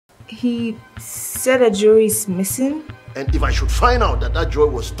He said a jewelry is missing. And if I should find out that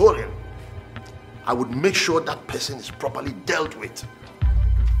jewelry was stolen, I would make sure that person is properly dealt with.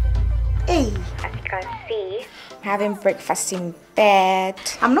 Hey, as you can see, having breakfast in bed.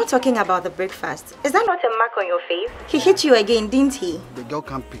 I'm not talking about the breakfast. Is that not a mark on your face? He hit you again, didn't he? The girl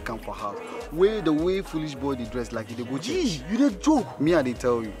can't pick him for her. The way foolish boy they dress like they go church. You dey joke. Me I dey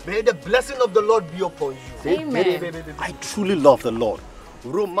tell you. May the blessing of the Lord be upon you. Amen. I truly love the Lord.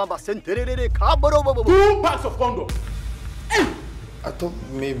 2 packs of condom. I thought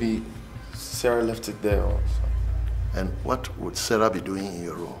maybe Sarah left it there or something. And what would Sarah be doing in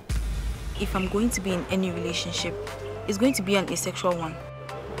your room? If I'm going to be in any relationship, it's going to be an asexual one.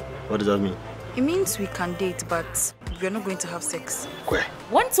 What does that mean? It means we can date, but we're not going to have sex.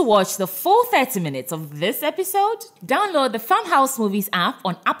 Want to watch the full 30 minutes of this episode? Download the Farmhouse Movies app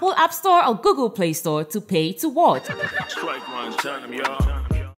on Apple App Store or Google Play Store to pay to watch. Stryke runs, turn them, y'all.